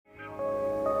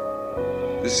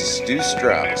This is Stu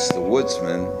Strauss, the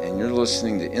Woodsman, and you're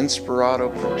listening to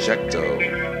Inspirato Projecto.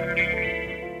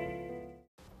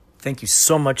 Thank you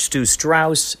so much, Stu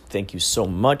Strauss. Thank you so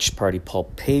much, Party Paul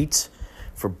Pate,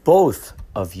 for both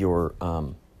of your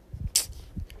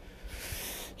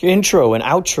intro and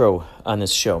outro on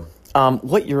this show.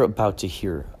 What you're about to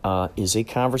hear is a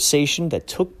conversation that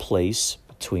took place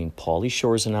between Pauly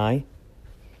Shores and I,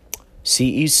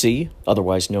 CEC,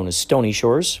 otherwise known as Stony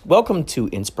Shores. Welcome to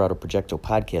Inspirato Projecto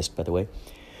podcast, by the way.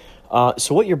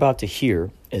 So what you're about to hear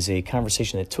is a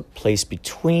conversation that took place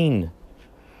between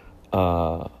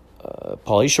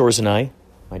Pauly Shores and I,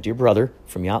 my dear brother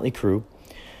from Yachtly Crew,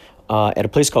 at a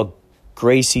place called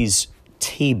Gracie's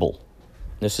Table.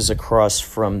 This is across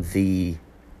from the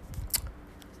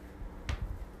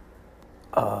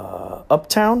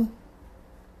Uptown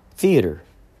Theater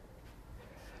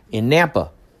in Napa.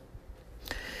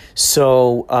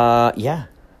 So,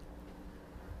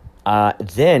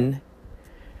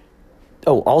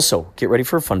 also, get ready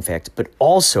for a fun fact, but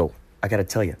also, I got to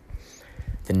tell you,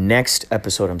 the next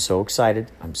episode, I'm so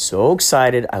excited. I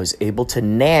was able to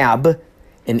nab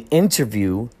an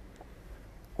interview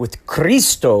with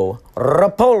Cristo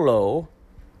Rapolo,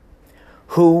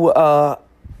 who,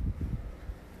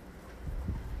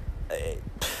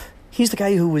 he's the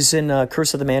guy who was in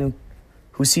Curse of the Man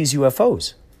Who Sees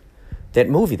UFOs. That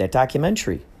movie, that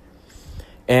documentary.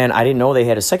 And I didn't know they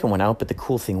had a second one out, but the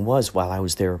cool thing was, while I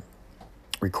was there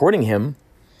recording him,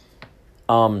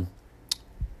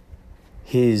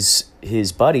 his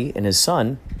buddy and his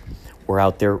son were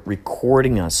out there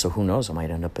recording us. So who knows, I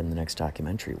might end up in the next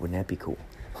documentary. Wouldn't that be cool?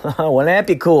 Wouldn't that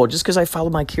be cool? Just because I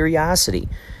followed my curiosity.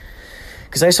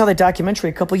 Because I saw that documentary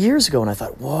a couple years ago, and I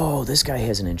thought, whoa, this guy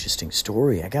has an interesting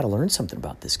story. I got to learn something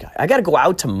about this guy. I got to go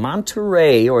out to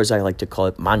Monterey, or as I like to call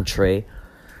it, Monterey.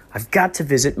 I've got to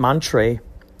visit Monterey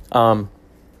and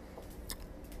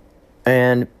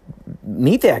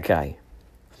meet that guy.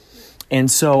 And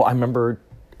so I remember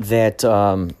that,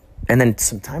 and then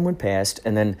some time went past,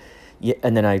 and then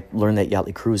I learned that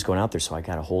Yachtly Crew was going out there, so I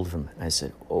got a hold of him. And I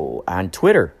said, on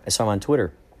Twitter. I saw him on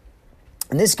Twitter.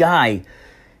 And this guy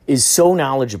is so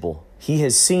knowledgeable. He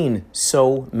has seen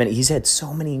he's had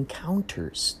so many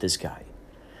encounters, this guy.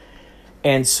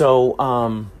 And so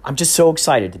I'm just so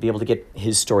excited to be able to get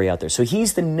his story out there. So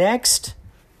he's the next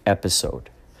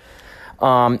episode.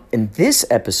 In this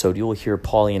episode, you will hear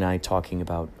Pauly and I talking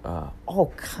about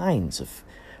all kinds of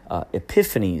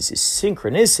epiphanies,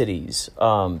 synchronicities,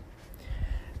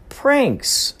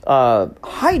 pranks,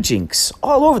 hijinks,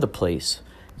 all over the place.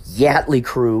 Yachtly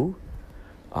Crew.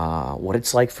 What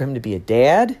it's like for him to be a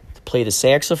dad, to play the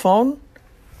saxophone,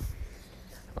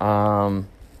 and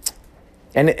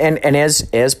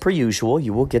as per usual,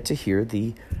 you will get to hear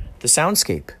the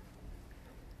soundscape.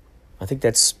 I think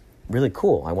that's really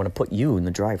cool. I want to put you in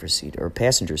the driver's seat or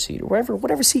passenger seat or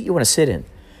whatever seat you want to sit in,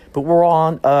 but we're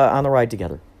all on the ride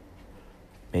together.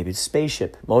 Maybe it's a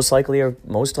spaceship, most likely a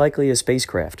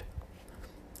spacecraft,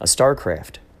 a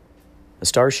starcraft, a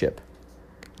starship,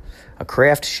 a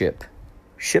craft ship.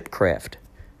 Shipcraft.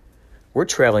 We're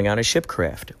traveling on a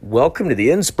shipcraft. Welcome to the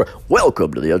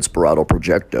Inspirato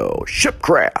Projecto.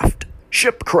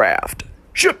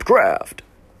 Shipcraft.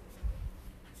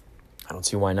 I don't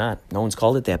see why not. No one's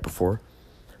called it that before.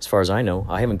 As far as I know.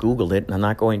 I haven't Googled it, and I'm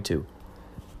not going to.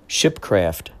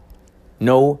 Shipcraft.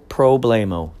 No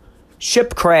problemo.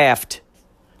 Shipcraft.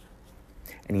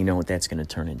 And you know what that's going to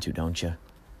turn into, don't you?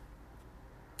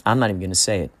 I'm not even going to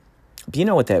say it. But you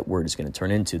know what that word is going to turn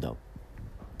into, though.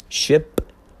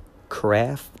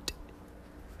 Shipcraft.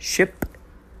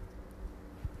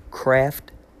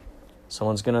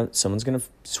 Someone's gonna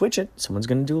switch it. Someone's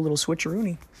gonna do a little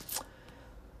switcheroony.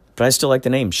 But I still like the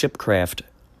name Shipcraft.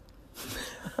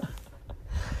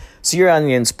 So you're on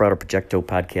the Inspirato Projecto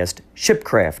podcast.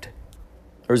 Shipcraft,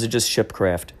 or is it just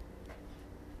Shipcraft?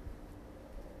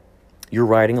 You're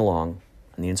riding along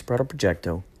on the Inspirato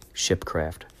Projecto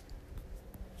Shipcraft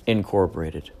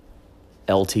Incorporated,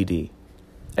 Ltd.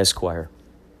 Esquire,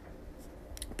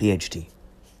 PhD,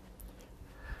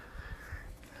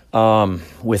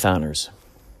 with honors.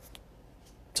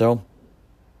 So,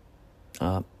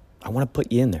 I want to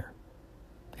put you in there.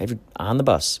 Have you on the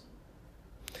bus.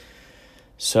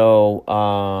 So,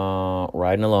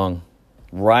 riding along.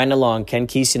 Ken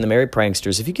Kesey and the Merry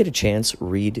Pranksters. If you get a chance,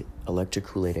 read Electric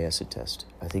Kool-Aid Acid Test.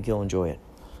 I think you'll enjoy it.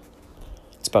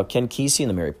 It's about Ken Kesey and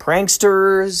the Merry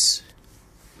Pranksters.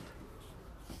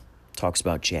 Talks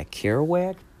about Jack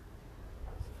Kerouac.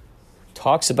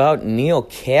 Talks about Neil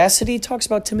Cassidy. Talks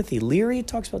about Timothy Leary.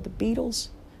 Talks about the Beatles.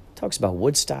 Talks about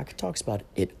Woodstock. Talks about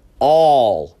it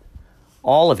all.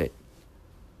 All of it.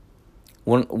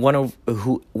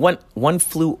 One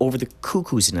Flew Over the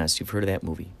Cuckoo's Nest. You've heard of that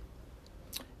movie.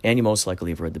 And you most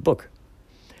likely have read the book.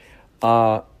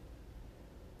 That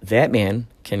man,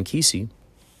 Ken Kesey,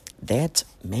 that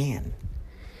man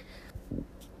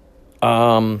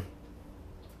went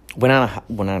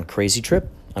on a crazy trip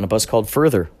on a bus called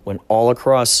Further. Went all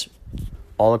across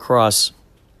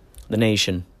the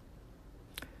nation,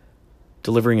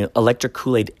 delivering electric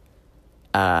Kool-Aid.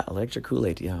 Yeah,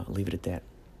 I'll leave it at that.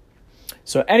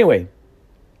 So anyway,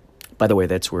 by the way,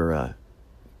 that's where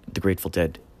the Grateful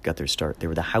Dead got their start. They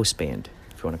were the house band,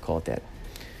 if you want to call it that.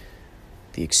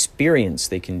 The experience,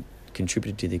 they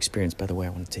contributed to the experience. By the way, I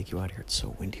want to take you out here. It's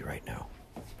so windy right now.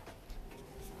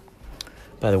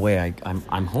 By the way,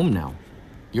 I'm home now.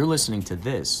 You're listening to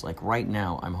this, like right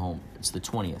now, I'm home. It's the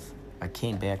 20th. I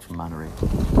came back from Monterey.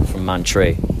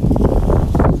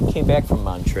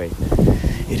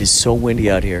 It is so windy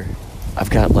out here. I've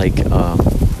got like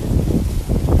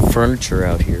furniture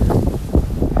out here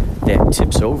that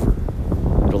tips over.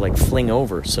 It'll like fling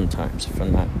over sometimes if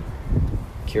I'm not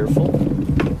careful.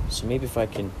 So maybe if I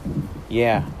can,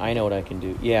 yeah, I know what I can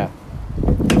do. Yeah,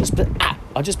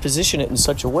 I'll just position it in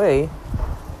such a way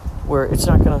where it's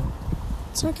not gonna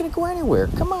go anywhere.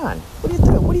 Come on, what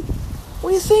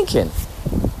are you thinking?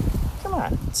 Come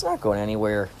on, it's not going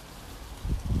anywhere.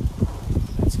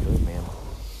 That's good,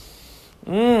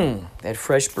 man. That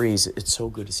fresh breeze. It's so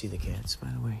good to see the cats. By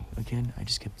the way, again, I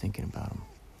just kept thinking about them.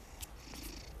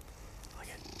 Look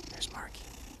at, there's Marky.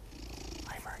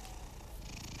 Hi, Marky.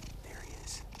 There he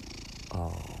is.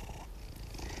 Oh,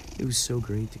 it was so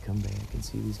great to come back and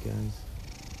see these guys.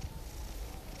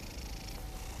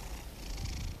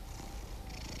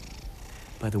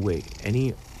 By the way,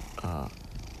 any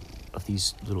of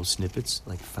these little snippets,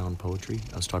 like found poetry,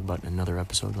 I was talking about in another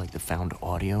episode, like the found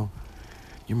audio,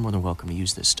 you're more than welcome to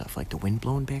use this stuff. Like the wind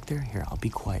blowing back there, here, I'll be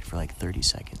quiet for like 30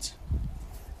 seconds.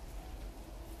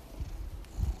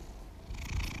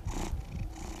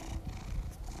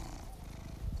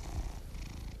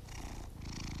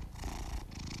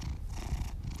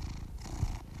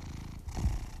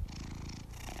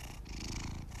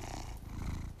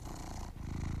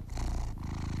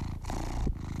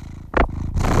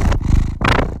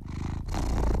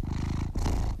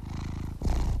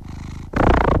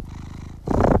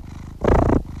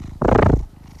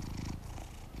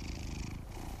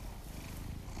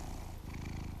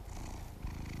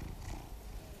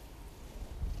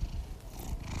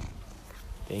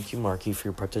 Thank you, Marky, for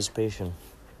your participation.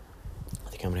 I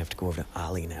think I'm going to have to go over to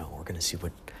Ollie now. We're going to see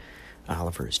what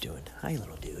Oliver is doing. Hi,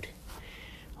 little dude.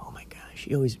 Oh, my gosh.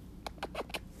 He always,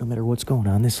 no matter what's going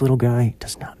on, this little guy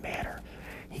does not matter.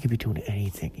 He could be doing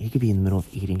anything. He could be in the middle of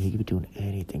eating. He could be doing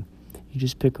anything. You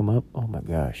just pick him up. Oh, my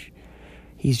gosh.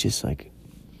 He's just like,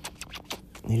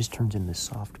 he just turns into this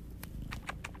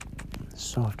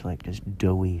soft, like just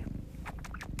doughy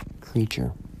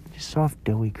creature. Just soft,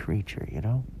 doughy creature, you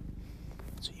know?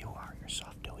 So you are your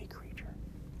soft, doughy creature.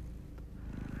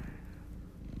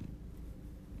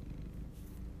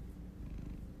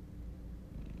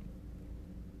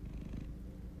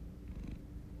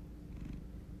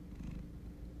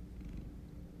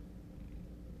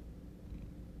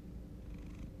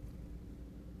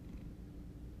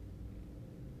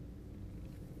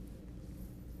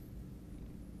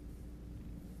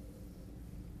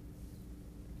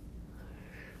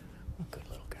 Good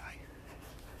little guy.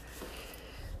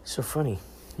 So funny.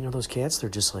 You know those cats, they're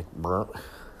just like, burnt.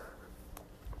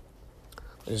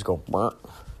 They just go, burnt.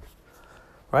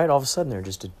 Right? All of a sudden, they're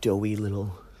just a doughy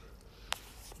little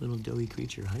doughy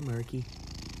creature. Hi, Marky.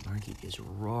 Marky is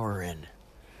roaring.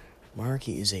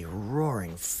 Marky is a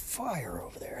roaring fire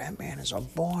over there. That man is a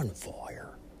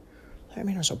bonfire.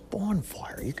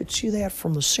 You could see that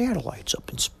from the satellites up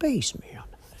in space, man.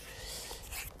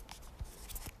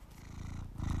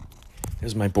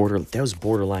 That was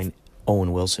borderline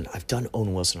Owen Wilson. I've done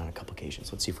Owen Wilson on a couple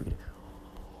occasions. Let's see if we can.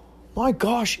 My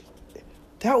gosh,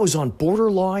 that was on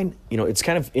borderline. You know, it's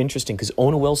kind of interesting because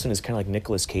Owen Wilson is kind of like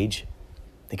Nicolas Cage.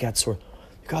 They got sort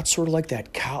of like that.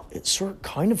 It's sort of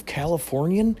kind of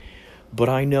Californian, but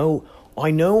I know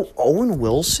Owen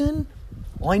Wilson.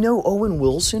 I know Owen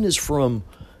Wilson is from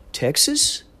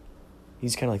Texas.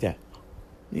 He's kind of like that.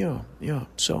 Yeah.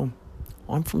 So,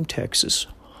 I'm from Texas.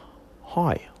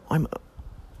 Hi, I'm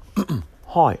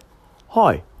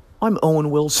Owen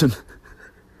Wilson.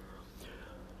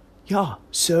 Yeah,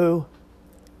 so...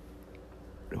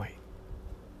 Wait.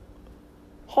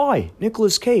 Hi,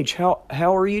 Nicolas Cage. How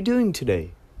are you doing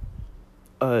today?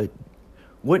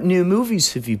 What new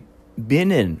movies have you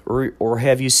been in or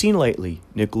have you seen lately,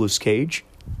 Nicolas Cage?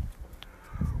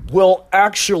 Well,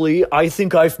 actually, I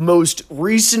think I've most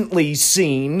recently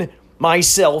seen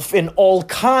myself in all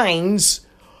kinds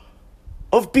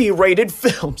of B-rated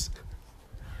films.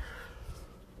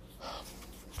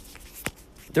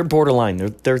 They're borderline.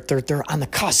 They're on the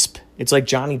cusp. It's like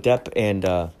Johnny Depp and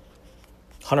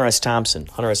Hunter S. Thompson.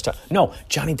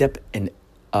 Johnny Depp and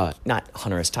not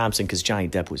Hunter S. Thompson because Johnny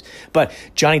Depp was, but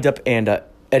Johnny Depp and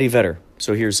Eddie Vedder.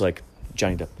 So here's like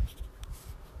Johnny Depp.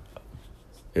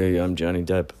 Hey, I'm Johnny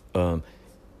Depp.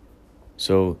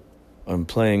 So I'm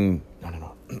playing.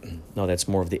 No, that's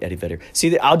more of the Eddie Vedder.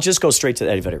 See, I'll just go straight to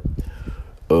the Eddie Vedder.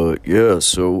 Yeah.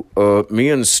 So me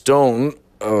and Stone,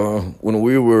 when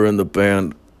we were in the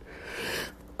band,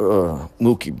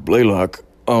 Mookie Blaylock,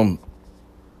 I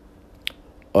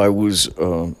was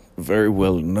very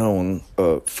well known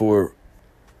for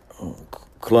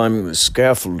climbing the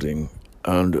scaffolding,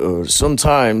 and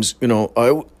sometimes,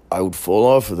 I would fall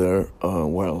off of there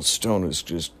while Stone is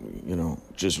just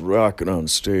rocking on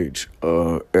stage,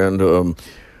 and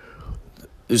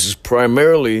this is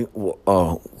primarily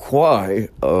why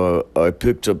I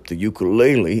picked up the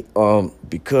ukulele,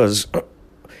 because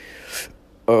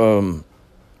I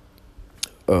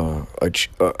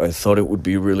thought it would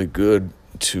be really good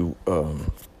to,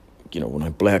 when I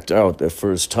blacked out that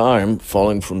first time,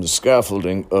 falling from the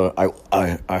scaffolding,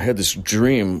 I had this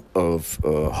dream of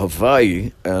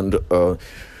Hawaii and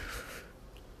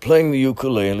playing the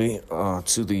ukulele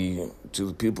to the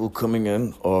people coming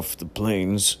in off the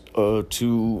planes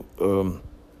to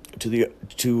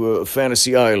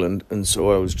Fantasy Island, and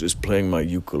so I was just playing my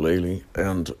ukulele,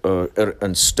 and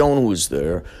Stone was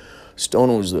there.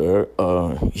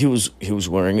 He was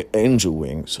wearing angel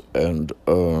wings, and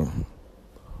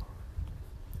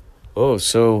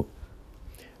so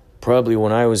probably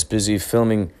when I was busy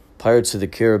filming Pirates of the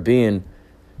Caribbean,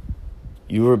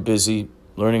 you were busy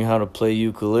learning how to play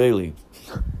ukulele.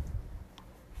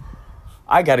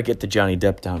 I got to get the Johnny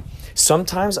Depp down.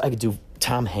 Sometimes I could do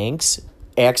Tom Hanks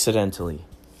accidentally.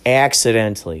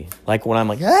 Like when I'm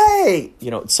like, hey!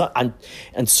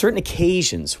 On certain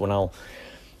occasions when I'll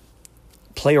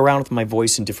play around with my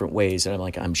voice in different ways, and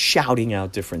I'm shouting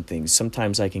out different things.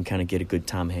 Sometimes I can kind of get a good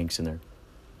Tom Hanks in there.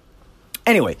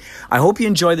 Anyway, I hope you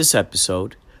enjoy this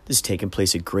episode. This is taking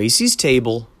place at Gracie's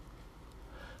Table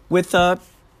with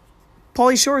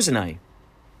Pauly Shores and I.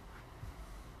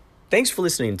 Thanks for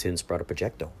listening to Inspirato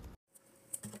Projecto.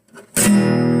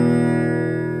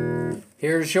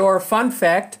 Here's your fun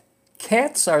fact.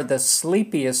 Cats are the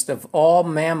sleepiest of all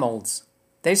mammals.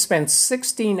 They spend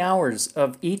 16 hours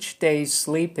of each day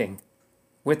sleeping.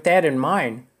 With that in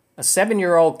mind, a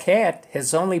 7-year-old cat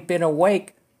has only been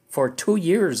awake for 2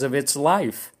 years of its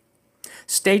life.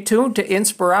 Stay tuned to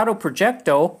Inspirato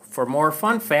Projecto for more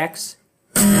fun facts.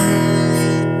 I'm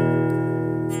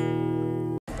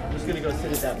just going to go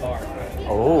sit at that bar.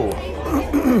 Oh,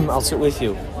 I'll sit with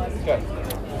you. Okay.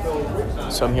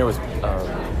 So I'm here with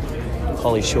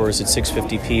Pauly Shores at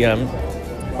 6:50 p.m.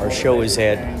 Our show is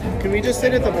at... Can we just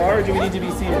sit at the bar, or do we need to be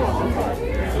seated?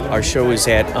 Our show is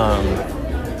at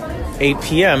 8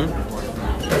 p.m.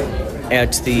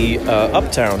 at the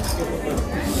Uptown.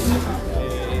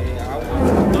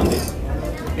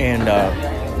 And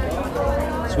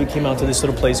so we came out to this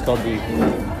little place called the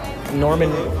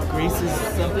Norman...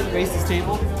 Gracie's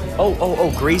Table?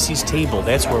 Oh, Gracie's Table.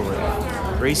 That's where we're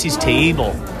at. Gracie's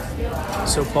Table.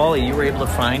 So, Pauly, you were able to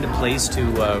find a place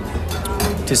to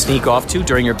sneak off to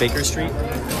during your Baker Street?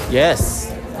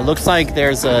 Yes. It looks like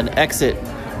there's an exit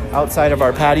outside of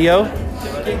our patio.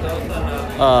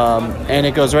 And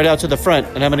it goes right out to the front.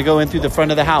 And I'm going to go in through the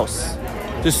front of the house.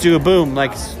 Just do a boom.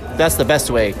 That's the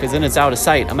best way, because then it's out of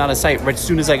sight. I'm out of sight right as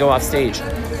soon as I go off stage.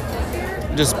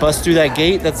 Just bust through that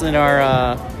gate that's in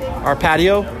our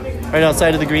patio, right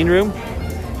outside of the green room.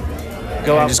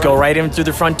 Go out. Just front. Go right in through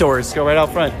the front doors. Go right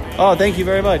out front. Oh, thank you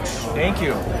very much. Thank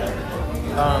you.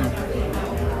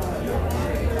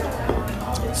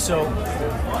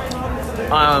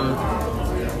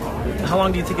 How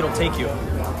long do you think it'll take you?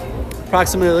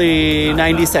 Approximately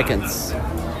 90 seconds.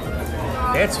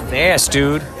 That's fast,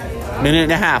 dude. Minute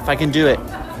and a half. I can do it.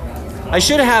 I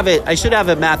should have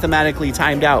it mathematically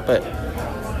timed out, but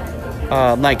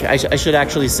I should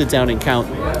actually sit down and count.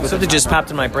 Something just popped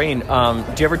in my brain.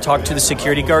 Do you ever talk to the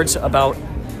security guards about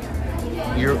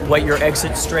what your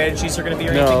exit strategies are going to be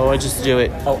or anything? No, I just do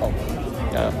it.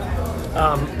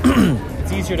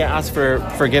 It's easier to ask for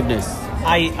forgiveness.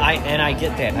 I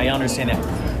get that. I understand that.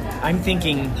 I'm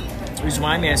thinking, the reason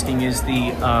why I'm asking is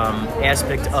the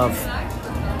aspect of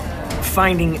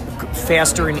finding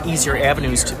faster and easier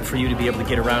avenues for you to be able to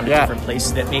get around to Yeah. different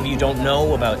places that maybe you don't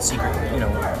know about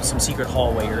some secret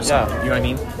hallway or something. Yeah. You know what I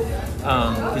mean?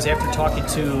 Because after talking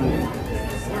to,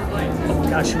 oh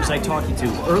gosh, who was I talking to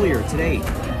earlier today?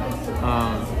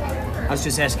 I was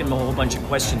just asking him a whole bunch of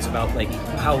questions about like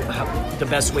how the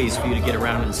best ways for you to get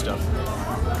around and stuff.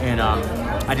 And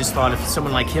I just thought if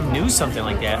someone like him knew something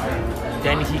like that,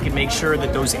 then he could make sure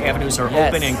that those avenues are Yes.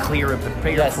 open and clear and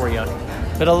prepared Yes. for you.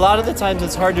 But a lot of the times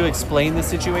it's hard to explain the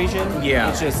situation. Yeah.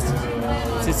 It's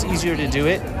just easier to do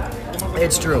it.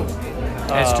 It's true.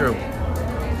 That's true.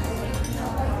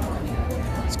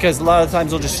 Because a lot of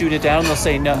times they'll just shoot it down. They'll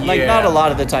say no. Like, Yeah. not a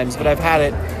lot of the times, but I've had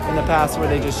it in the past where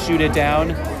they just shoot it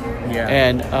down. Yeah.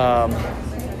 And,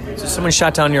 So someone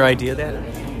shot down your idea then?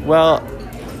 well,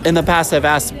 in the past I've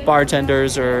asked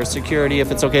bartenders or security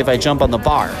if it's okay if I jump on the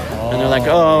bar. And they're like,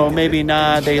 oh, maybe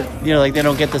not. They, like they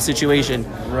don't get the situation.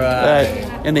 Right.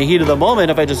 But in the heat of the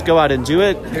moment, if I just go out and do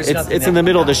it, There's nothing it's that in the can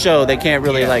middle of the show. They can't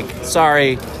really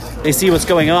sorry. They see what's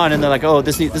going on and they're like, oh,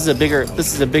 this is a bigger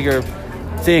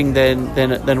thing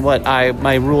than what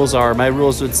my rules are. My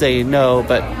rules would say no,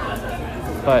 but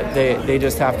they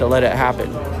just have to let it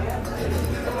happen.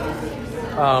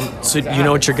 So you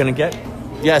know what you're going to get?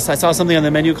 Yes, I saw something on the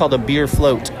menu called a beer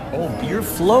float. Oh, beer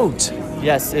float.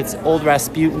 Yes, it's Old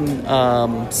Rasputin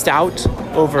stout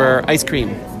over ice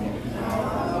cream.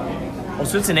 Oh,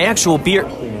 so it's an actual beer.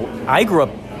 I grew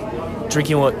up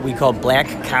drinking what we call black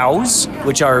cows,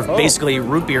 which are basically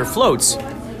root beer floats.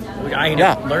 I ended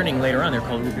up learning later on they're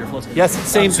called root beer floats. Yes,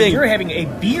 same so thing. you're having a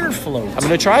beer float. I'm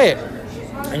gonna try it.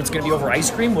 And it's going to be over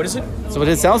ice cream? What is it? So what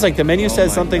it sounds like, the menu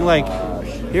says something like,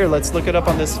 here, let's look it up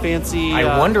on this fancy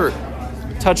I wonder,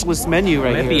 touchless menu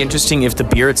right would it here. be interesting if the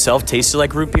beer itself tasted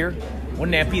like root beer?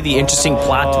 Wouldn't that be the interesting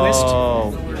plot twist? Oh,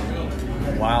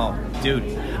 Wow,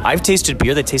 dude. I've tasted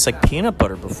beer that tastes like peanut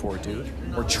butter before, dude.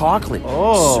 Or chocolate.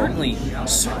 Oh. Certainly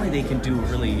they can do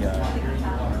really...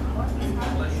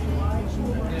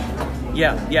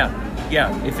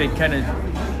 Yeah. If it kind of...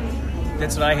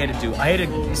 That's what I had to do. I had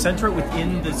to center it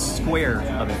within the square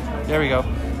of it. there we go.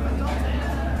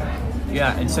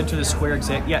 Yeah, and center the square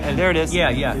exact. Yeah, and There it is.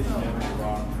 Yeah.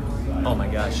 Oh my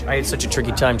gosh, I had such a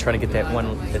tricky time trying to get that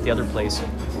one at the other place.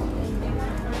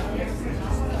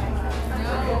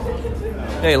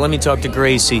 Hey, let me talk to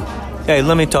Gracie. Here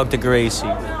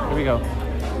we go.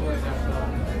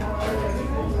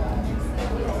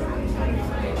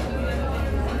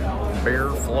 Beer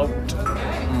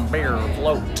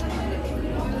float.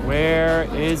 Where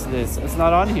is this? It's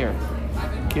not on here.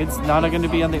 Kids not going to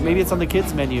be on the... Maybe it's on the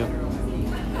kids menu.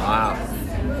 Wow.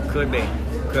 Could be.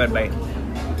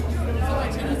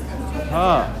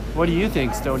 Huh. What do you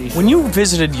think, Stoney? When you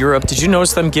visited Europe, did you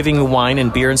notice them giving wine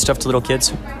and beer and stuff to little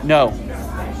kids? No,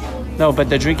 but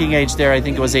the drinking age there, I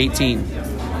think it was 18.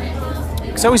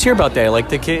 Because I always hear about that. Like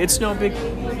the kid, it's no big.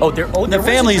 The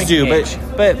families do,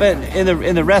 but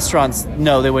in the restaurants,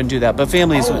 no, they wouldn't do that. But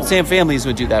families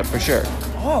would do that for sure.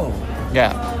 Oh, Yeah,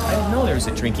 I didn't know there was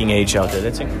a drinking age out there.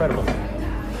 That's incredible.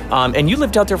 And you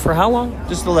lived out there for how long?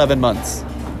 just 11 months.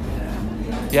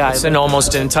 Yeah, It's been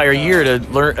almost an entire year to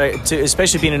learn,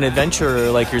 especially being an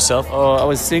adventurer like yourself. I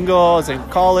was single. I was in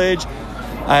college.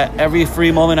 Every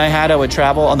free moment I had, I would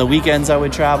travel. On the weekends, I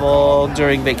would travel.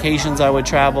 During vacations, I would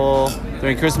travel.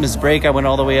 During Christmas break, I went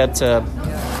all the way up to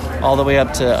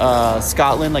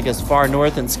Scotland, like as far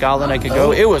north in Scotland I could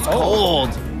go. It was cold.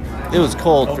 It was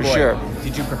cold for sure.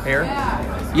 Did you prepare?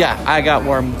 Yeah, I got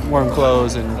warm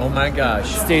clothes and Oh my gosh.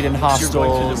 stayed in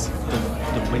hostels. You're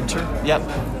going through the winter? Yep.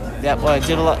 Well, I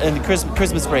did a lot in the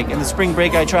Christmas break. In the spring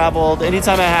break, I traveled.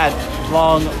 Anytime I had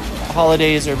long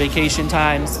holidays or vacation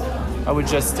times, I would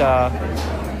just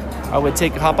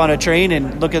hop on a train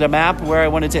and look at a map where I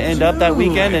wanted to end up that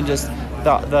weekend, and just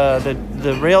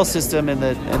the rail system and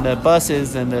the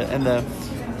buses and the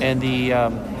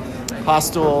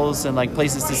hostels and like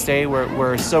places to stay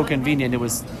were so convenient. It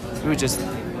was just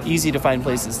easy to find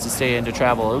places to stay and to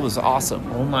travel. It was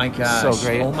awesome. Oh my gosh. So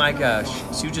great. Oh my gosh.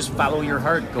 So you just follow your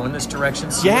heart, go in this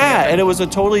direction. see what Yeah, happens. and it was a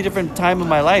totally different time of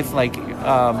my life. Like,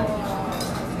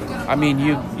 I mean,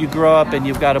 you grow up and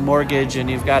you've got a mortgage and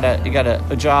you've got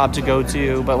a job to go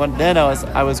to. But then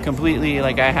I was completely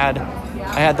like I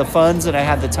had the funds and I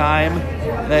had the time.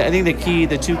 I think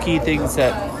the two key things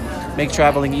that make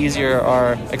traveling easier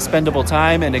are expendable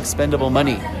time and expendable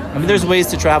money. I mean, there's ways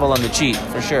to travel on the cheap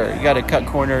for sure. You got to cut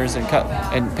corners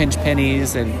and pinch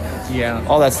pennies and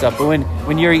all that stuff. But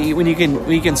when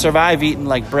you can survive eating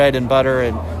like bread and butter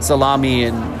and salami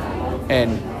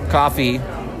and coffee,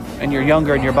 and you're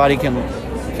younger and your body can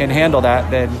handle that,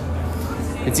 then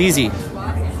it's easy.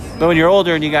 But when you're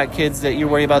older and you got kids that you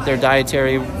worry about their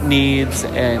dietary needs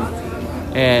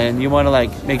and you want to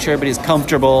like make sure everybody's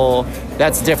comfortable,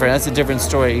 that's different. That's a different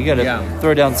story. You got to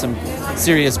throw down some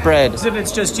serious bread. As if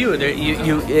it's just you.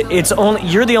 It's only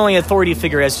you're the only authority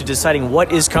figure as to deciding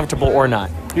what is comfortable or not.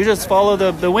 You just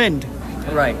follow the wind.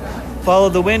 Right. Follow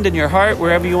the wind in your heart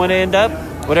wherever you want to end up,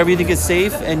 whatever you think is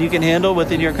safe and you can handle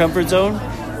within your comfort zone.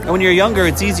 And when you're younger,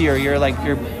 it's easier. You're like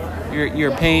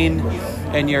your pain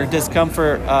and your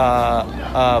discomfort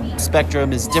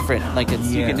spectrum is different. Like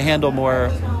you can handle more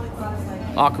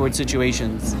awkward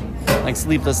situations, like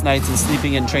sleepless nights and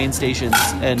sleeping in train stations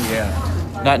and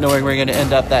not knowing where you're going to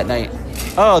end up that night.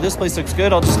 Oh, this place looks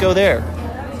good. I'll just go there.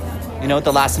 You know, at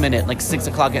the last minute, like 6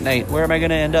 o'clock at night. Where am I going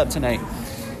to end up tonight?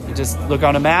 You just look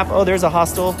on a map. Oh, there's a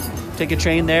hostel. Take a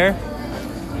train there.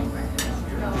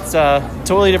 It's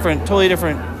totally different.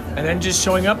 And then just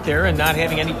showing up there and not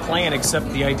having any plan except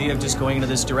the idea of just going into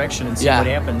this direction and seeing what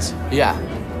happens. Yeah.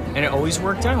 And it always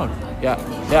worked out. Yeah,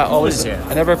 always.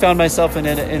 I never found myself in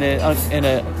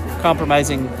a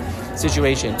compromising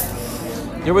situation.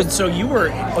 So you were.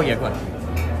 Oh yeah, go ahead.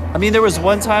 I mean, there was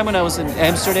one time when I was in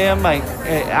Amsterdam,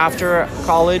 after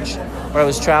college, where I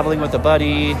was traveling with a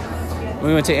buddy.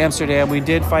 We went to Amsterdam. We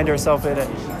did find ourselves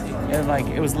and like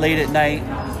it was late at night,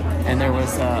 and there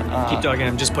was. Keep talking.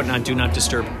 I'm just putting on Do Not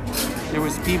Disturb. There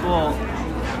was people.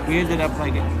 We ended up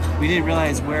we didn't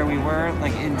realize where we were,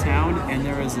 like in town, and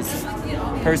there was this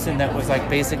person that was like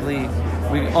basically,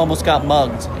 we almost got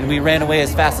mugged, and we ran away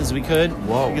as fast as we could.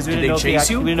 Whoa! Because we Did didn't know they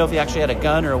chase you? We didn't know if he actually had a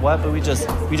gun or what, but we just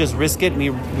risked it,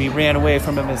 and we ran away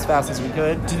from him as fast as we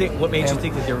could. What made you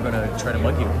think that they were going to try to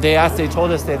mug you? They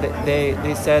told us that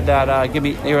they said that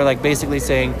they were like basically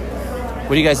saying,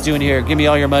 "What are you guys doing here? Give me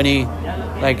all your money."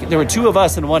 Like there were two of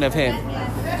us and one of him,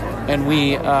 and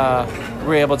we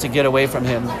were able to get away from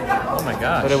him. Oh my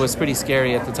gosh! But it was pretty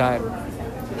scary at the time.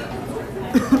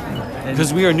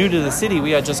 Because we were new to the city.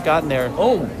 We had just gotten there.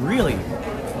 Oh, really?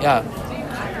 Yeah.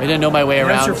 I didn't know my way around.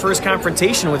 That's your first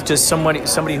confrontation with just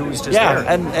somebody who was just there.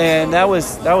 And that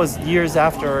was years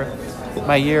after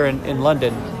my year in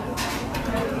London.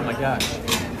 Oh my gosh.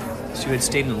 So you had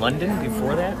stayed in London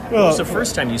before that? What was the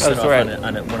first time you set off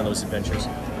on one of those adventures?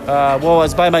 Well, I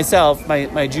was by myself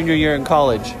my junior year in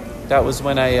college. That was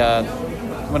when I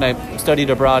studied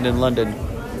abroad in London.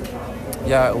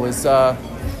 Yeah, it was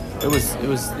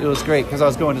great because I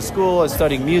was going to school, I was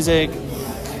studying music,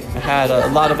 I had a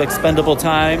lot of expendable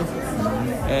time,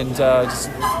 and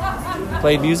just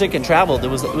played music and traveled. It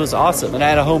was awesome, and I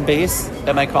had a home base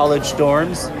at my college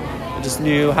dorms. I just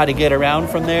knew how to get around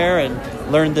from there and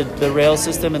learned the rail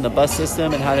system and the bus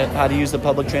system and how to use the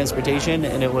public transportation,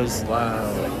 and it was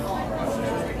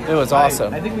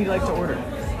awesome. I think we'd like to order.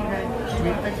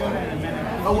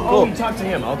 Cool. You talked to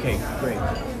him. Okay, great.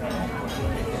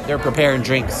 They're preparing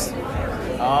drinks.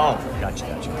 Oh, gotcha.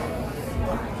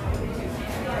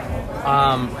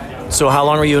 So how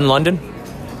long were you in London?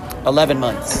 11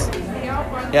 months.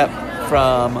 Yep,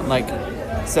 from like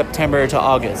September to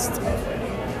August.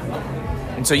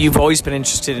 And so you've always been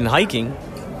interested in hiking,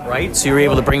 right? So you were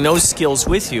able to bring those skills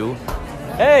with you.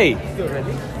 Hey!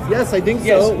 Yes, I think so.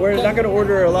 Yes. We're not going to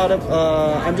order a lot of...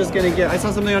 I'm just going to get... I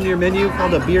saw something on your menu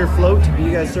called a beer float. Are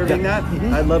you guys serving that?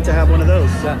 Mm-hmm. I'd love to have one of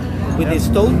those. With the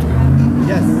stout?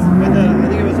 Yes. With I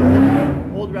think it was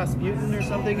old Rasputin or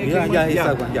something. Yeah.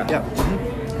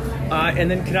 Mm-hmm.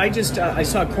 And then could I just... I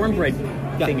saw a cornbread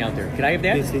thing out there. Could I have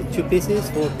that? This is 2 pieces,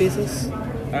 4 pieces.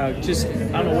 I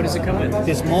don't know, what does it come with?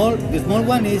 The small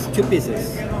one is 2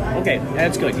 pieces. Okay,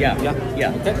 that's good. Yeah. Okay.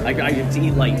 I have to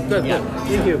eat light. Good. Yeah.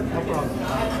 Thank you.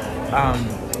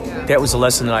 That was a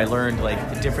lesson that I learned, like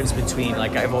the difference between,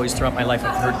 like I've always throughout my life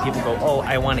I've heard people go, oh,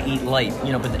 I want to eat light,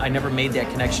 but I never made that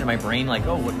connection in my brain, like,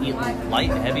 oh, what, eat light,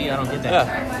 heavy? I don't get that.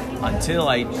 Yeah. Until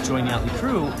I joined the Yachtly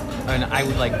Crew, and I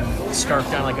would like scarf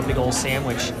down like a big old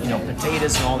sandwich,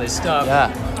 potatoes and all this stuff.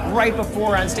 Yeah. Right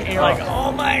before on stage, like,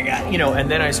 oh my god,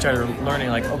 and then I started learning,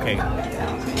 like, okay,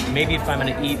 maybe if I'm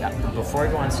going to eat before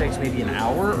I go on stage, maybe an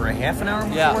hour or a half an hour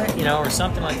before, or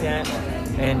something like that,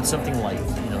 and something light,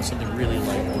 something really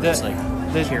light.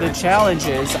 The challenge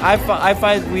is, I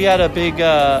find we had a big.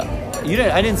 I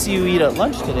didn't see you eat at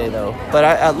lunch today though, but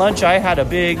at lunch I had a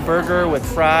big burger with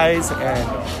fries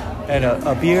and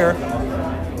a beer.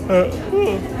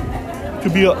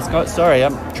 Sorry,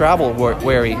 I'm travel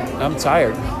weary. I'm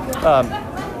tired.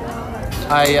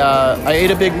 I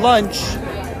ate a big lunch,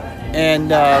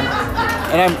 and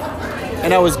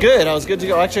I was good. I was good to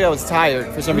go. Actually, I was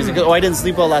tired for some reason. I didn't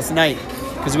sleep well last night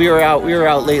because we were out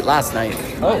late last night.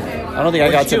 Oh, I don't think I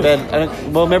got to bed.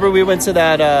 Well, remember we went to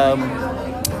that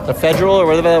the Federal or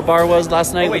whatever that bar was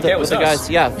last night with the guys.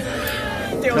 Yeah,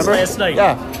 that was last night.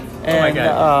 Yeah, And,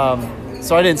 God.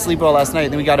 so I didn't sleep well last night.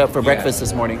 Then we got up for breakfast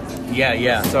this morning.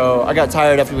 Yeah. So I got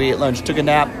tired after we ate lunch, took a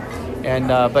nap. And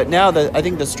but now I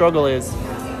think the struggle is,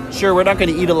 sure, we're not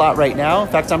going to eat a lot right now. In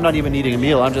fact, I'm not even eating a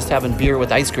meal. I'm just having beer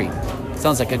with ice cream.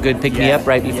 Sounds like a good pick-me-up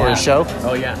right before a show.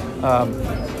 Oh, yeah.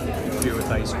 Beer with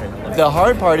ice cream. The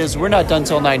hard part is we're not done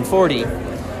till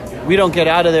 9:40. We don't get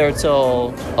out of there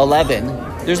till 11.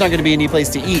 There's not going to be any place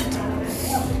to eat.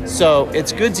 So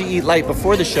it's good to eat light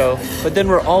before the show, but then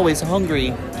we're always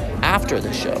hungry after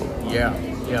the show. Yeah.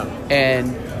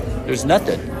 And there's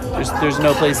nothing. There's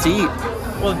no place to eat.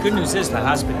 Well, the good news is the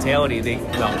hospitality.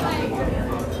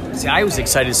 See, I was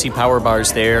excited to see power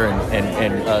bars there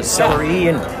and celery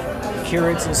and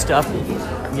carrots and stuff.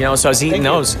 You know, so I was eating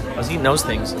those. I was eating those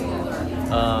things.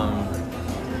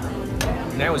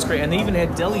 And that was great. And they even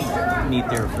had deli meat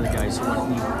there for the guys who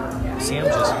want to eat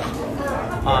sandwiches.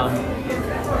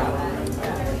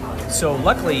 So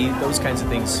luckily, those kinds of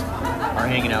things are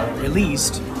hanging out, at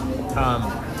least.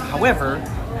 However,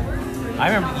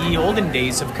 I remember the olden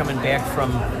days of coming back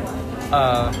from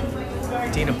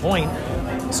Dana Point,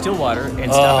 Stillwater,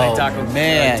 and stopping at Taco.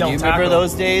 Man, Del you remember Taco.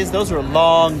 those days? Those were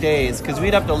long days because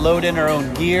we'd have to load in our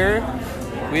own gear.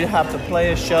 We'd have to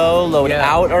play a show, load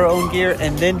out our own gear,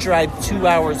 and then drive 2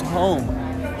 hours home.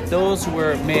 Those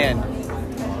were, man.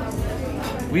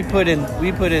 We put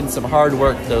in some hard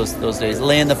work those days,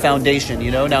 laying the foundation.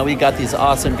 You know, now we got these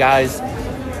awesome guys,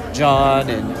 John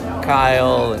and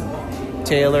Kyle and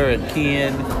Taylor and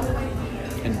Kian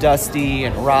and Dusty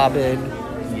and Robin.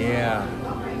 Yeah.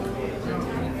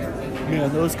 Man,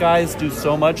 those guys do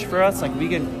so much for us. Like we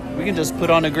can just put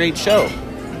on a great show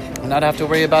and not have to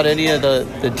worry about any of the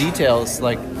details.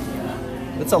 Like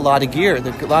that's a lot of gear, a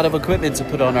lot of equipment to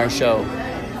put on our show.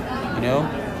 You know,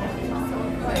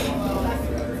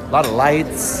 a lot of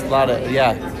lights, it's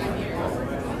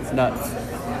nuts.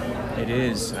 It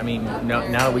is. I mean, now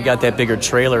that we got that bigger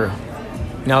trailer,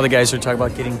 now the guys are talking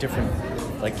about getting different,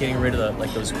 like getting rid of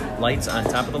those lights on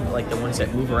top of them, like the ones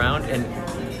that move around, and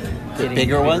The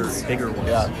bigger ones? Bigger ones.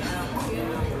 Yeah.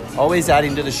 Always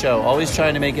adding to the show. Always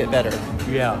trying to make it better.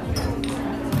 Yeah.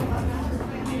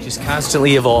 Just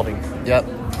constantly evolving. Yep.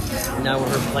 Now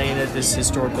we're playing at this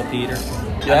historical theater.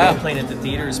 Yeah. I love playing at the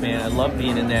theaters, man. I love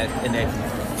being in that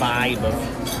vibe of,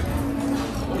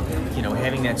 you know,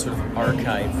 having that sort of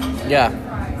archive Yeah.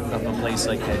 of a place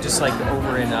like that. Just like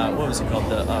over in what was it called,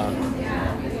 the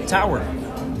Tower.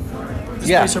 This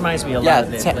place reminds me a lot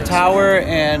of that place. Tower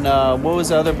and what was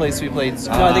the other place we played?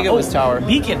 No, I think it was Tower.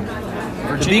 Beacon. The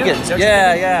Virginia? Beacon. Is that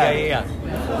Yeah. Yeah.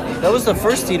 That was the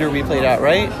first theater we played at,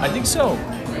 right? I think so.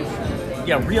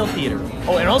 Yeah, Real Theater.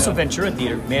 Oh, and also Ventura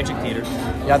Theater, Magic Theater.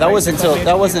 Yeah, that Right, was it's called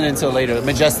Magic wasn't until later.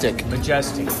 Majestic.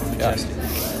 Majestic.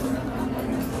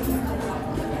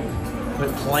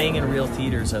 But playing in real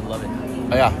theaters, I love it.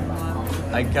 Oh, yeah.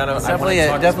 I gotta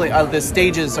Definitely. The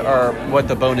stages are what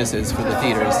the bonus is for the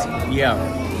theaters. Yeah.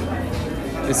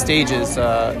 The stages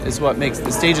is what makes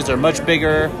the stages are much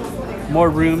bigger, more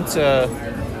room to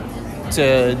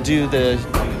do the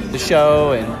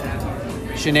show and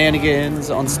shenanigans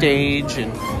on stage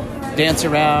and dance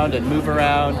around and move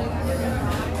around.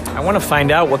 I want to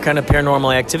find out what kind of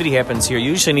paranormal activity happens here.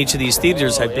 Usually in each of these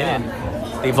theaters I've been in,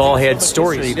 they've all had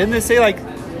stories. Didn't they say it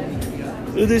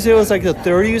was like the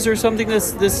 30s or something?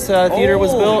 This theater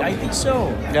was built. I think so.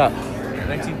 Yeah.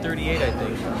 1938, I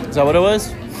think. Is that what it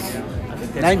was? I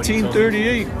think that's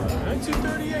 1938.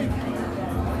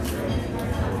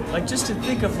 1938. Like just to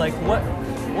think of like what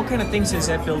kind of things has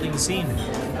that building seen?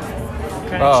 What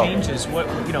kind of changes? What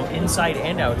inside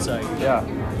and outside? Yeah.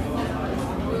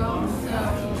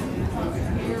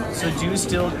 So do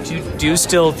you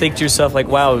still think to yourself like,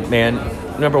 wow, man?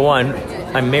 Number one,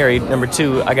 I'm married. Number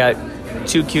two, I got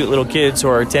 2 cute little kids who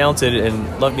are talented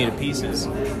and love me to pieces.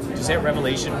 Does that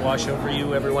revelation wash over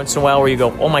you every once in a while, where you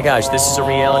go, oh my gosh, this is a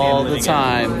reality I'm all living the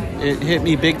time? It hit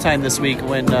me big time this week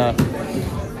when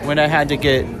I had to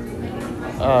get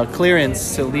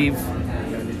clearance to leave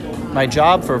my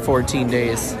job for 14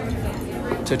 days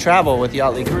to travel with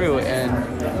Yachtly Crew,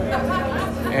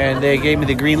 and they gave me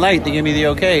the green light. They gave me the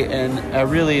okay, and I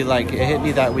really it hit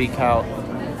me that week how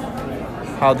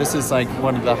this is like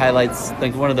one of the highlights,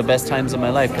 like one of the best times of my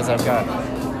life, because I've got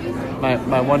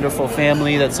my wonderful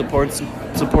family that supports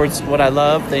what I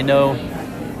love. They know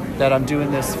that I'm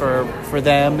doing this for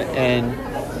them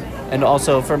and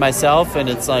also for myself, and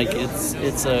it's like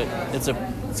it's a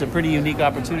pretty unique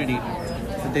opportunity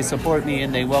that they support me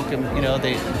and they welcome.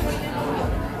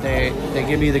 They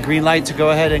give me the green light to go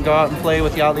ahead and go out and play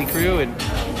with Yachtly Crew, and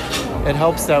it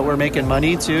helps that we're making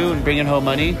money too and bringing home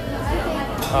money.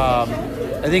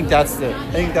 I think that's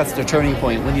the turning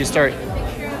point when you start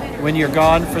when you're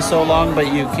gone for so long, but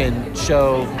you can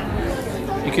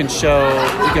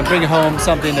bring home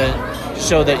something to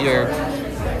show that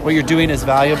what you're doing is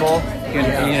valuable,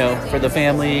 for the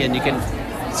family, and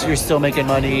you're still making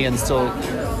money and still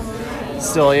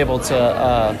able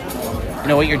to,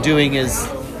 what you're doing is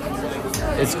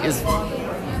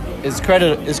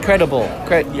credible,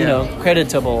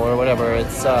 creditable or whatever.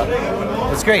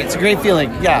 It's great. It's a great feeling.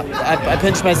 Yeah, I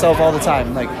pinch myself all the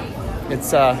time. Like,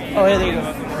 it's. Oh, hey, there you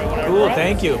go. Cool.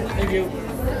 Thank you. Thank you.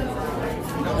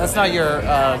 That's not your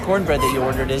cornbread that you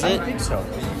ordered, is it? I think so.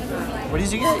 What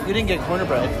did you get? You didn't get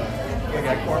cornbread. I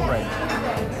got cornbread.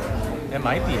 That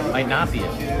might be it. Might not be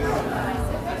it.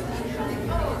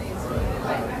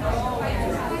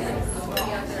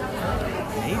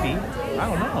 Maybe. I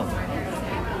don't know.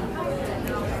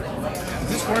 Is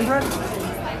this cornbread?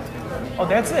 Oh,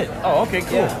 that's it. Oh, okay,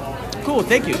 cool. Yeah. Cool.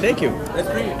 Thank you. Thank you. That's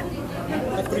pretty.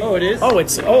 Oh, it is? Oh,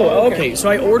 it's. Oh, okay. So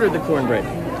I ordered the cornbread.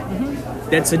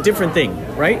 That's a different thing,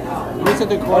 right? Was it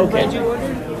the cornbread you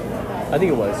ordered? I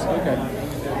think it was. Okay.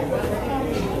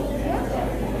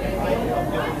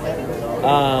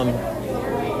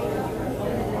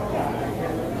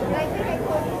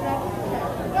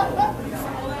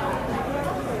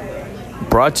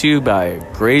 Brought to you by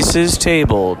Grace's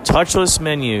Table, touchless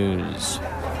menus.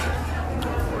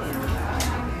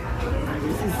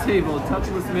 Grace's Table,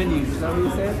 touchless menus. Is that what you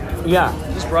said? Yeah,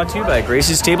 just brought to you by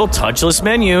Grace's Table, touchless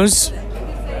menus.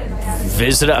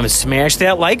 Smash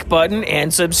that like button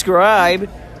and subscribe.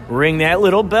 Ring that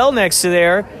little bell next to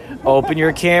there. Open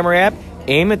your camera app,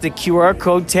 aim at the QR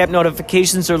code, tap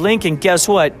notifications or link, and guess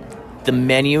what? The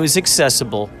menu is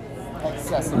accessible.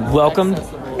 Welcome.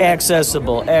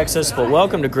 Accessible.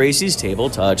 Welcome to Gracie's Table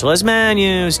Touchless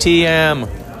Menus, TM.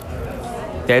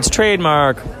 That's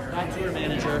trademark. Not tour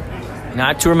manager.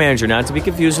 Not tour manager, not to be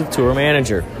confused with tour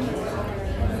manager.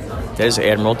 That is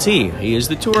Admiral T. He is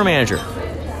the tour manager.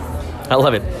 I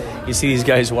love it. You see these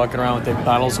guys walking around with their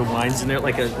bottles of wines in there,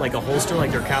 like a holster,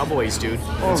 like they're cowboys, dude.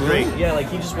 It's great. Yeah, like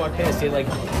he just walked past. He had like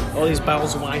all these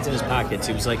bottles of wines in his pockets.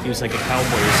 He was like a cowboy or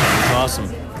something. It was awesome.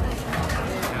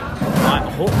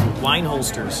 Wine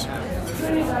holsters.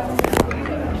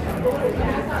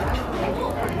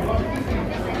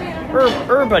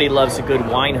 Everybody loves a good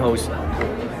wine holster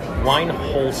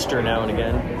now and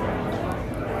again.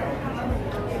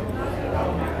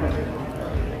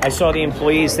 I saw the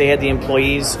employees. They had the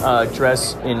employees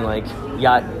dress in like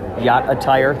yacht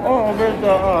attire. Oh, over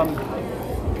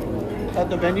at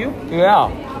the venue? Yeah.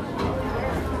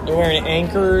 They're wearing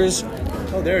anchors.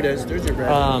 Oh, there it is. There's your bread.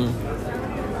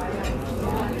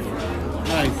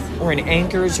 Nice. Wearing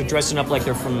anchors. They're dressing up like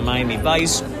they're from Miami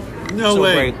Vice. No so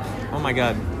way. Great. Oh my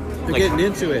God. They're getting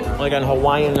into it. Like on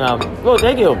Hawaiian. Oh,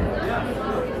 thank you.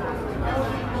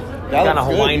 That on a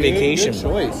Hawaiian vacation. Good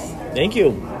choice. Thank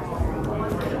you.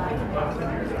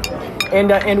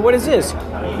 And what is this?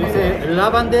 It's a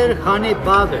lavender honey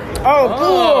butter. Oh,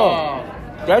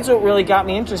 cool. That's what really got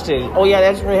me interested. Oh yeah,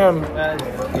 that's for him.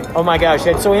 Oh my gosh,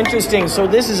 that's so interesting. So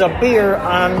this is a beer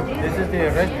on. This is the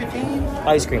Rasputin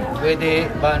Ice cream. with the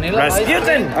vanilla ice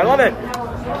Rasputin! cream. I love it.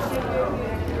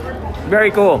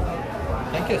 Very cool.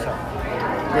 Thank you, sir.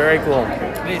 Very cool.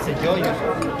 Please enjoy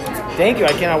yourself. Thank you.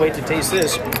 I cannot wait to taste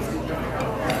this.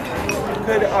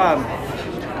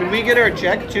 Could we get our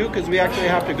check too? Because we actually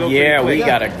have to go. Yeah, pretty we quick.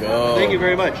 gotta go. Thank you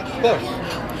very much. Of course.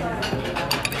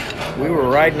 We were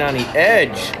riding on the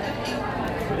edge.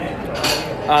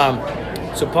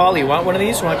 So Paul, you want one of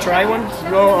these? Want to try one?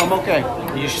 No, I'm okay.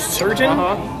 Are you certain?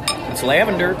 Uh-huh. It's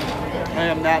lavender. I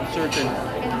am not certain.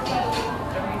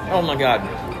 Oh my God.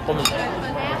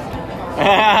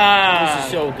 This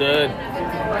is so good.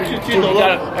 You should see Dude, the you look.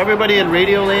 gotta- Everybody in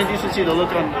Radio Land, you should see the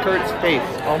look on Kurt's face.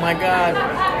 Oh my God.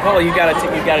 Paul, you gotta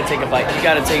take a bite. You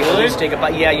gotta at least take a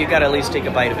bite. Yeah, you gotta at least take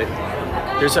a bite of it.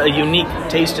 There's a unique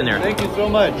taste in there. Thank you so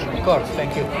much. Of course.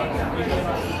 Thank you.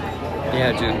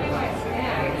 Yeah, dude.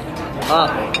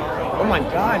 Oh my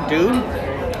God, dude.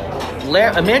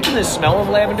 Imagine the smell of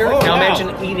lavender. Oh, now wow. imagine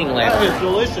eating That lavender. is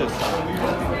delicious.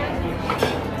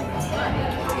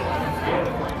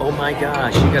 Oh my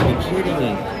gosh, you gotta be kidding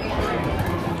me.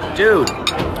 Dude,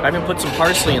 I even put some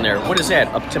parsley in there. What is that,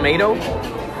 a tomato?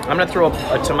 I'm gonna throw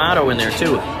a tomato in there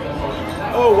too.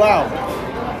 Oh, wow.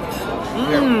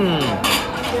 Mmm.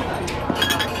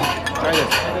 Try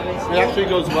this. It actually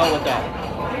goes well with that.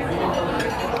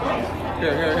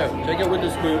 Here. Take it with the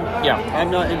spoon. Yeah. I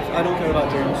don't care about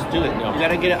germs. Do it. No. You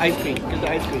gotta get it ice cream. Get the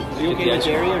ice cream. Are you Get okay the with ice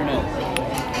dairy or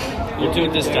no? We'll do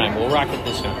it this time. We'll rock it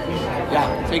this time.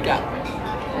 Yeah, take that.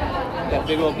 That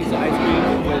big old piece of ice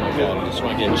cream with Just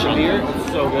want to get a with chunk. beer. It's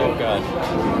so Oh good.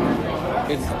 God.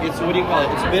 It's what do you call it?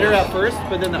 It's bitter at first,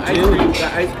 but then the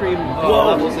ice cream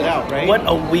levels it out, right? What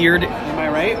a weird, Am I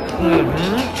right?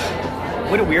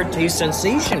 what a weird taste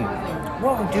sensation.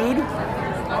 Whoa, dude.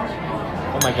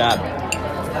 Oh my God.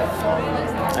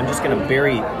 I'm just gonna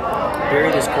bury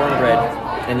this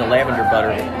cornbread in the lavender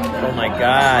butter. Oh my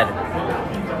God.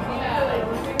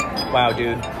 Wow,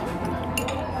 dude.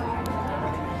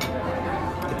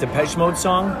 The Depeche Mode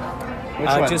song. Which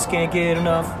I one? just can't get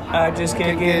enough. I just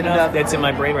can't get enough. That's in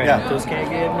my brain right now. Just can't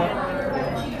get enough.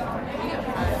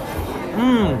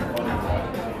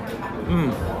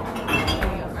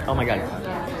 Oh my God.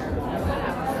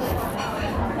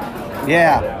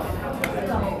 Yeah.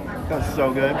 That's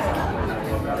so good.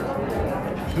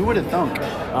 Who would have thunk?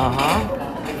 Oh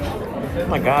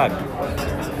my God.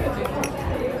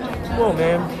 Whoa,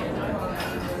 man.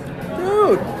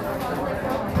 Dude.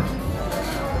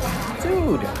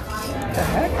 What the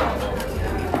heck?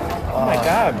 Oh my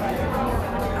God.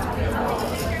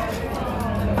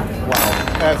 Wow.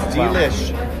 That's delish.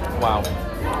 Wow.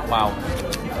 Wow.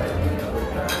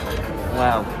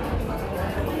 Wow.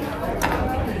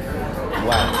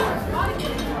 Wow.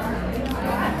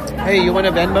 Hey, you want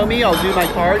to Venmo me? I'll do my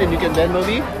card and you can Venmo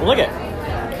me. Well, look at it.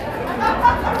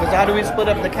 Because how do we split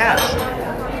up the cash?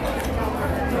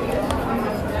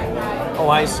 Oh,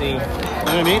 I see. You know what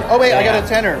I mean? Oh wait, I got a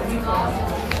tenner.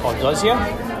 Oh, does ya? I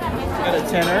got a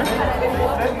tenner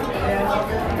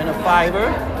and a $5.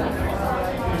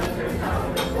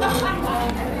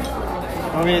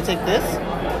 Want me to take this?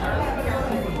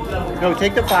 No,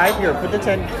 take the 5 here. Put the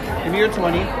 10. Give me your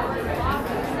 20.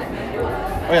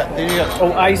 Oh yeah, there you go.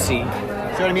 Oh, I see. See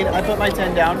what I mean? I put my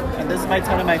 10 down, and this is my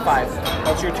 10 and my 5.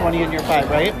 That's your 20 and your 5,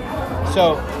 right?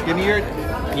 So give me your,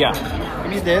 Yeah.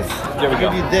 give me this. There we I'll go.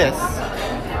 give you this.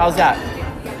 How's that?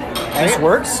 This Right?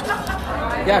 works?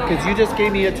 Yeah, because you just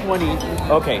gave me a 20.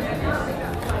 Okay.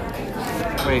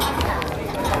 Wait.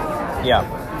 Yeah.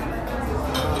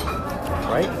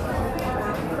 Right?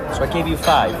 So I gave you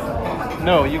 5.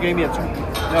 No, you gave me a 20.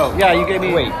 No, yeah, you gave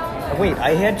me. Wait,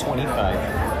 I had 25.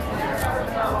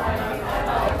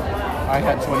 I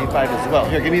had 25 as well.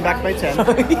 Here, give me back my 10.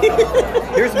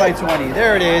 Here's my 20.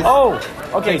 There it is. Oh,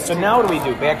 okay. So now what do we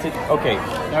do? Back to okay.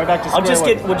 Now we're back to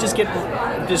square one. We'll just get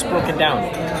this broken down.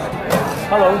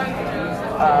 Hello.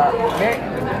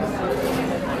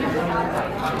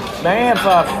 May I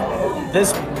have this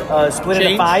split into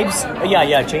Change? 5s?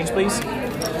 Yeah. Change, please.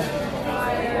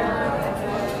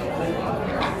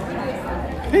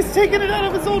 He's taking it out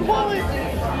of his own wallet.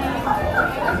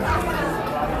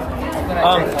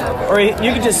 Or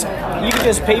you can just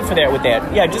pay for that with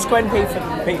that. Yeah, just go ahead and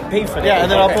pay for that. Yeah,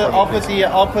 and then I'll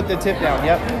put the tip down.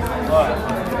 Yep.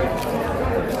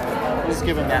 Just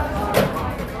give him that.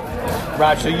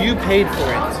 Roger. So you paid for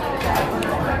it.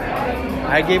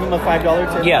 I gave him a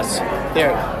 $5 tip. Yes.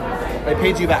 There. I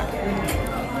paid you back.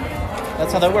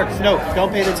 That's how that works. No,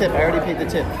 don't pay the tip. I already paid the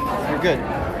tip. You're good.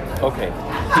 Okay.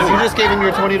 Because you just gave him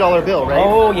your $20 bill, right?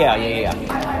 Oh yeah.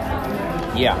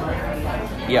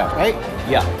 Right?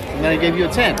 Yeah. And then I gave you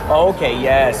a 10. Okay.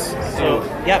 Yes. So,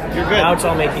 yep, you're good. Now it's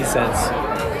all making sense.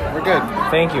 We're good.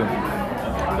 Thank you.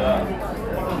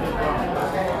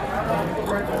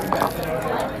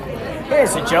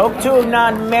 Here's a joke. 2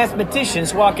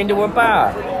 non-mathematicians walk into a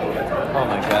bar. Oh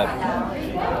my God.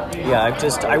 Yeah, I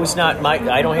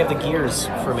don't have the gears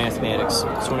for mathematics.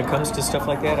 So when it comes to stuff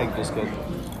like that, I just go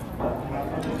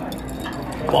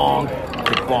bonk,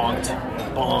 get bonked.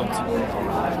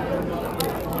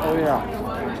 Oh, yeah.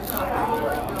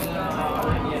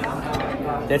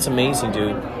 That's amazing,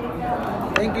 dude.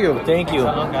 Thank you. Thank you.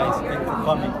 Hello, guys. Thank you for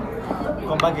coming.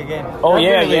 Come back again. Oh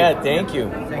Definitely. yeah, thank you.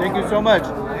 Thank you so much.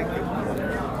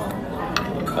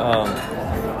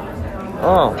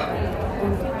 Oh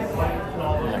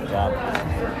my God.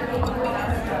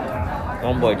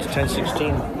 Oh boy, it's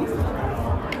 10:16.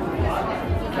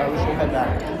 Yeah, we should head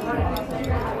back.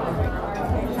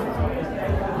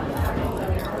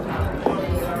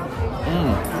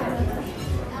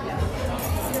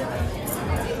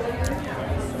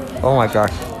 Oh my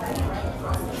gosh.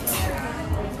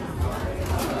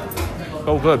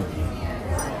 So good.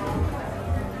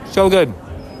 So good.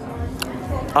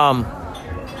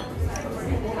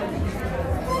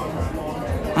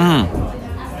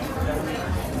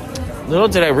 Little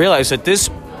did I realize that this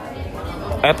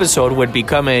episode would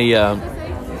become a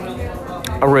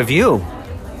review.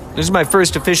 This is my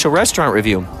first official restaurant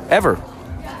review ever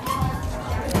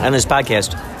on this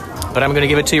podcast, but I'm going to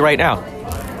give it to you right now.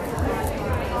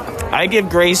 I give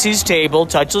Gracie's Table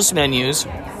Touchless Menus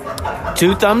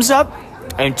 2 thumbs up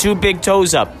and 2 big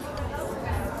toes up.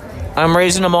 I'm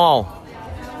raising them all.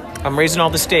 I'm raising all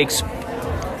the stakes.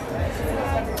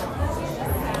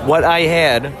 what I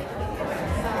had,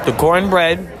 the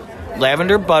cornbread,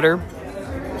 lavender butter,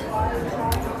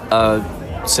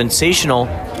 sensational,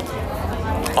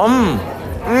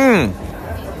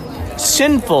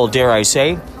 sinful, dare I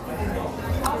say,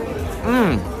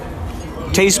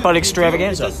 taste bud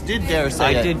extravaganza. You just did dare say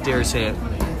I it. did dare say it.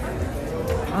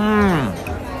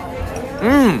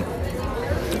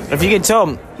 If you can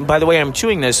tell by the way I'm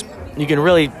chewing this, you can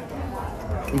really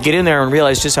get in there and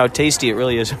realize just how tasty it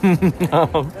really is.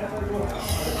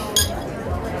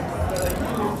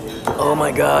 Oh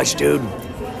my gosh, dude.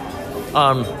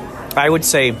 I would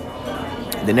say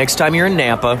the next time you're in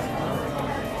Napa,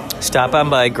 stop on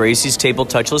by Gracie's Table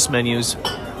Touchless Menus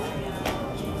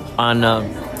on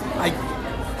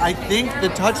I think the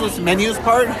touchless menus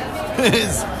part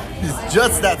is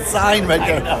just that sign right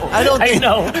there. I don't think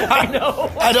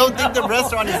I don't think the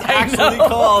restaurant is actually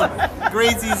called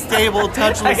Gracie's Table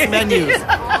Touchless Menus.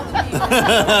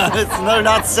 They're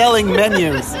not selling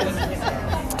menus.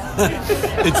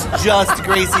 It's just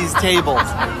Gracie's Tables.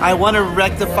 I want to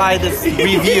rectify this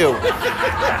review.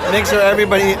 Make sure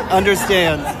everybody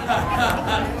understands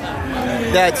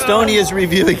that Stoney is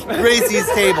reviewing Gracie's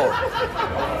Table.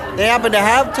 They happen to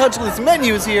have touchless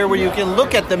menus here where you can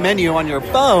look at the menu on your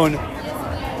phone.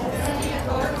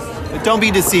 But don't be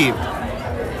deceived.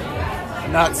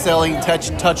 I'm not selling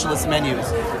touchless menus.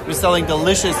 We're selling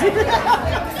delicious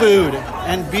food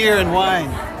and beer and wine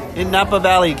in Napa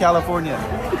Valley, California.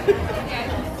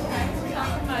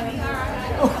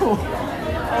 Oh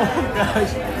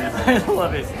gosh. I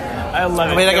love it. I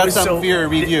love it. Wait, I got some for your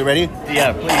review. Ready?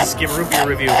 Yeah, please give a root beer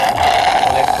review.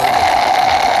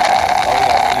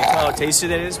 How tasty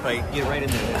that is? But get right in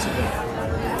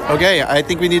there. Okay, I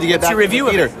think we need to get back your review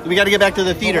to the of theater. We got to get back to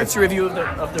the theater. What's your review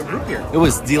of the root beer? It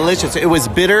was delicious. It was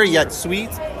bitter yet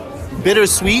sweet.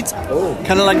 Bittersweet. Oh.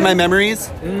 Kind of like my memories.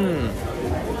 You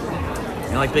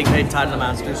like Big Head Todd and the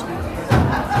Monsters?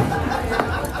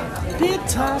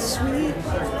 Bittersweet.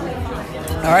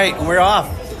 All right, we're off.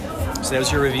 So that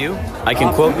was your review? I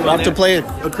can quote you We'll have to play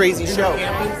a crazy show.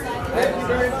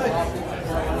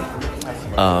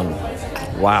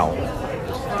 Wow.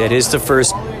 That is the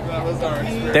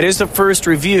first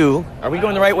review. Are we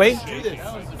going the right way?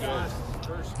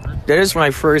 That is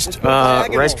my first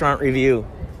restaurant review.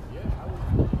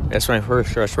 That's my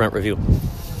first restaurant review.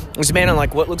 There's a man on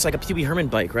like what looks like a Pee Wee Herman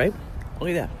bike, right? Look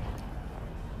at that.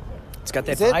 It's got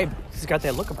that vibe. It's got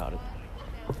that look about it.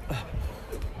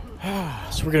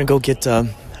 So we're gonna go get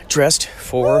dressed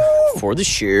for the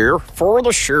show.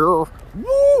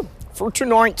 For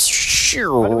tonight's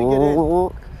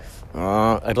show.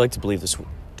 I'd like to believe this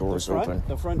door is open.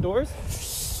 The front doors?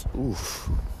 Oof.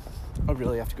 I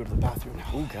really have to go to the bathroom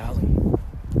now. Oh, golly.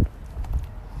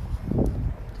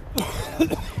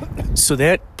 So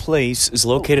that place is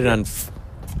located on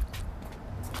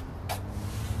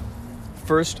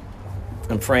First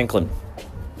and Franklin.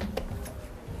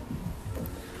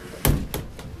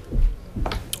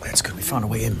 That's good. We found a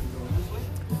way in.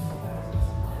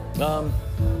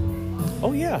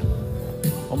 Oh, yeah.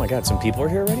 Oh, my God. Some people are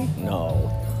here already? No.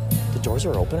 The doors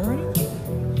are open already?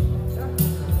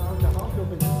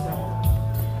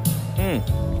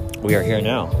 We are here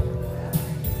now.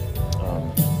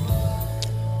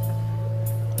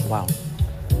 Wow.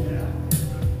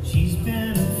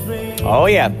 Oh,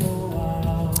 yeah.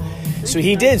 So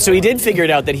he did figure it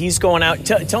out that he's going out.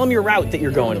 Tell him your route that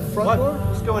you're going. Front door?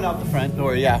 Just going out the front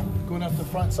door, yeah. Going out the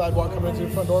front sidewalk, coming into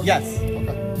the front door? Yes.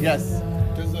 Okay. Yes.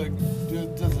 Does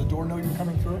the door know you're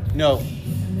coming through? No.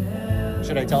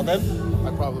 Should I tell them?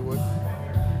 I probably would.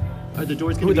 Are the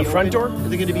doors going to be the front open? door? Are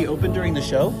they going to be open during the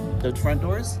show? The front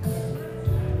doors?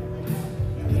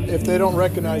 If they don't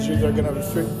recognize you, they're gonna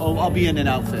have a Oh, I'll be in an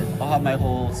outfit. I'll have my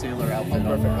whole sailor outfit on.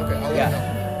 perfect. Okay, I'll let you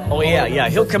know. Oh, yeah.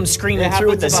 He'll come screaming It through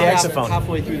with the happens about saxophone.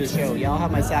 halfway through the show. Yeah, I'll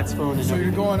have my saxophone and So you're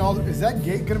everything. going is that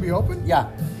gate gonna be open? Yeah.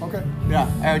 Okay. Yeah,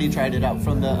 I already tried it out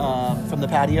from the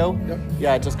patio. Yep.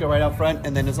 Yeah, just go right out front,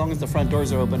 and then as long as the front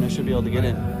doors are open, I should be able to get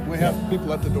in. We have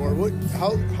people at the door.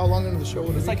 How long into the show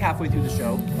would it It's be? like halfway through the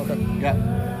show. Okay. Yeah,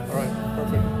 All right.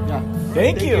 Perfect. yeah.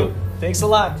 Thank you. Thanks a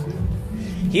lot.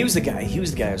 He was the guy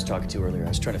I was talking to earlier. I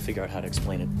was trying to figure out how to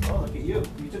explain it. Oh, look at you.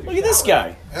 Look at this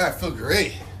guy. Yeah, I feel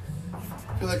great. I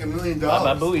feel like $1 million.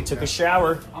 Baba Booey took a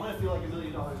shower. I'm gonna feel like $1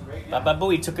 million right now. Baba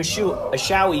Booey took a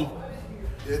showie.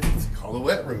 It's called a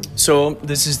wet room. So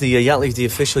this is the the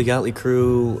official Yachtly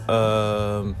Crew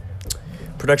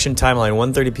production timeline.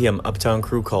 1:30 p.m. Uptown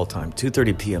Crew call time.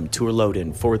 2:30 p.m. tour load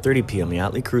in. 4:30 p.m.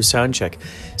 Yachtly Crew sound check.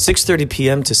 6:30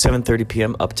 p.m. to 7:30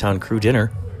 p.m. Uptown Crew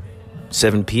dinner.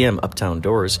 7 p.m. Uptown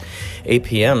Doors. 8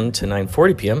 p.m. to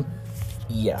 9:40 p.m.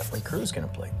 Yachtly Crew is gonna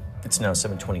play. It's now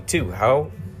 7:22.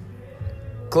 How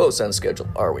close on schedule,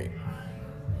 are we?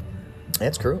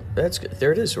 That's true. That's good.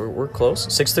 There it is. We're close.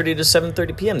 6:30 to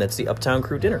 7:30 p.m. That's the Uptown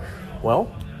Crew dinner.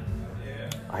 Well,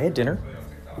 I had dinner.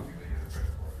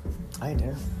 And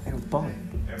it was fun.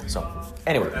 So,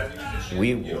 anyway,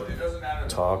 we will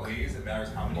talk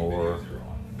more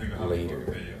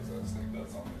later.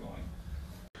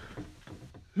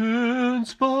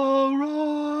 Inspirato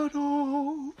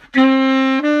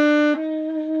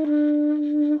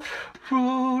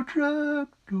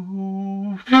Protracto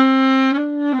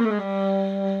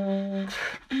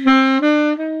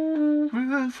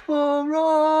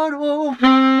Inspirato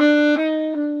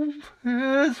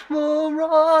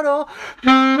Inspirato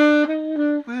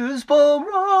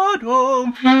Inspirato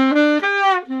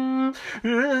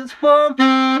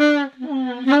Inspirato